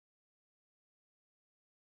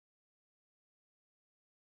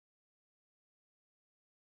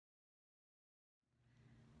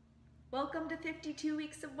Welcome to 52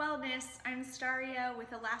 Weeks of Wellness. I'm Staria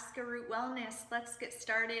with Alaska Root Wellness. Let's get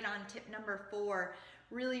started on tip number 4.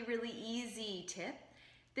 Really easy tip.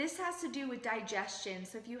 This has to do with digestion.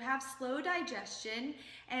 So if you have slow digestion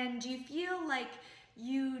and you feel like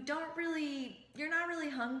you're not really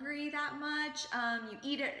hungry that much, you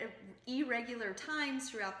eat at irregular times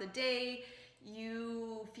throughout the day,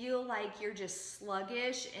 you feel like you're just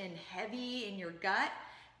sluggish and heavy in your gut,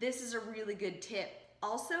 this is a really good tip.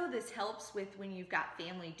 Also, this helps with when you've got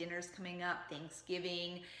family dinners coming up,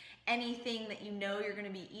 Thanksgiving, anything that you know you're going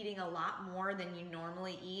to be eating a lot more than you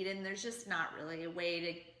normally eat, and there's just not really a way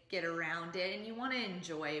to get around it, and you want to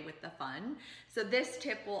enjoy with the fun. So this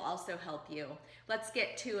tip will also help you. Let's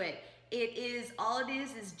get to it. All it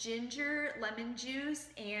is ginger, lemon juice,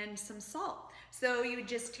 and some salt. So you would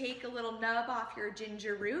just take a little nub off your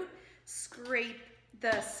ginger root, scrape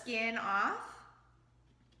the skin off,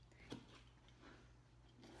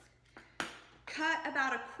 cut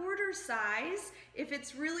about a quarter size. If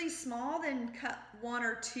it's really small, then cut 1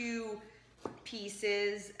 or 2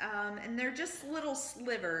 pieces, and they're just little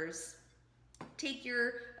slivers. Take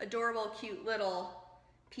your adorable, cute little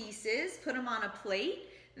pieces, put them on a plate,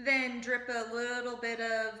 then drip a little bit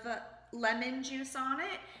of lemon juice on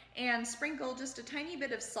it and sprinkle just a tiny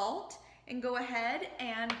bit of salt, and go ahead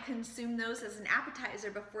and consume those as an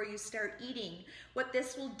appetizer before you start eating. What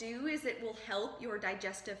this will do is it will help your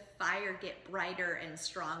digestive fire get brighter and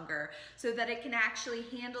stronger so that it can actually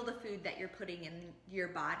handle the food that you're putting in your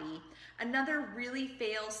body. Another really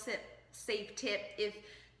fail-safe tip, if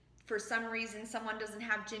for some reason someone doesn't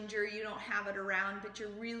have ginger, you don't have it around, but you're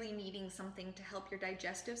really needing something to help your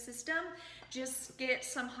digestive system, just get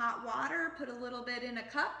some hot water, put a little bit in a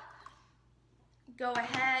cup, go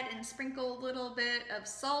ahead and sprinkle a little bit of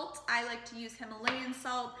salt. I like to use Himalayan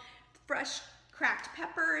salt, fresh cracked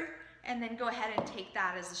pepper, and then go ahead and take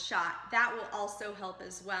that as a shot. That will also help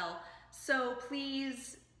as well. So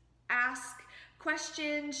please ask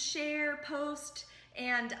questions, share, post,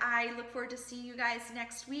 and I look forward to seeing you guys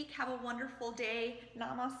next week. Have a wonderful day.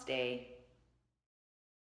 Namaste.